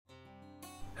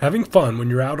Having fun when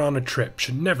you're out on a trip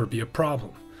should never be a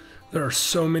problem. There are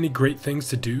so many great things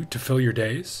to do to fill your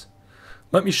days.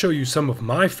 Let me show you some of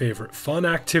my favorite fun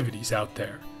activities out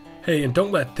there. Hey, and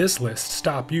don't let this list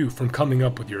stop you from coming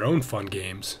up with your own fun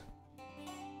games.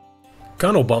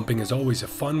 Gunnel bumping is always a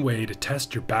fun way to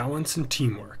test your balance and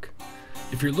teamwork.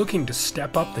 If you're looking to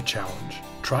step up the challenge,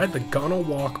 try the gunnel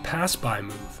walk pass-by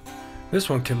move. This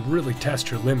one can really test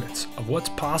your limits of what's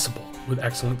possible with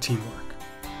excellent teamwork.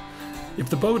 If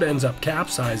the boat ends up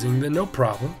capsizing, then no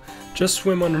problem. Just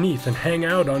swim underneath and hang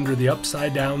out under the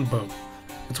upside down boat.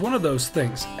 It's one of those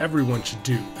things everyone should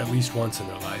do at least once in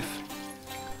their life.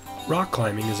 Rock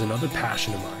climbing is another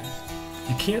passion of mine.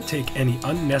 You can't take any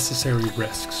unnecessary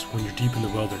risks when you're deep in the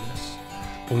wilderness.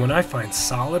 But when I find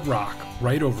solid rock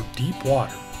right over deep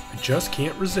water, I just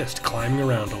can't resist climbing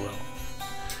around a little.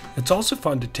 It's also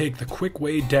fun to take the quick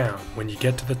way down when you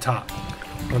get to the top.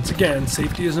 Once again,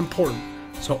 safety is important,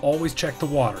 so always check the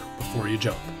water before you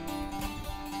jump.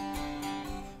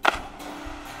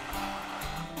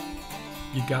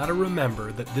 You gotta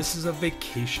remember that this is a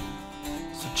vacation,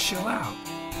 so chill out,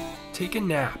 take a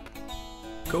nap,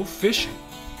 go fishing,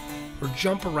 or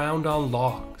jump around on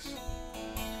logs.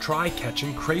 Try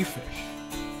catching crayfish,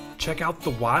 check out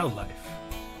the wildlife,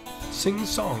 sing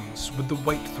songs with the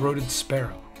white-throated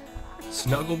sparrow,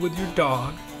 snuggle with your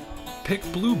dog, pick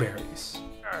blueberries,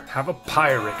 have a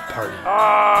pirate party,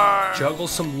 juggle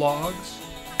some logs,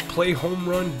 play home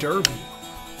run derby,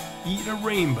 eat a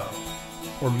rainbow,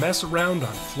 or mess around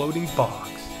on floating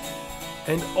bogs,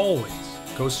 and always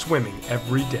go swimming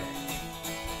every day.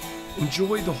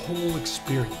 Enjoy the whole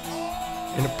experience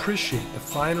and appreciate the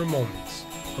finer moments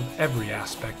of every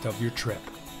aspect of your trip.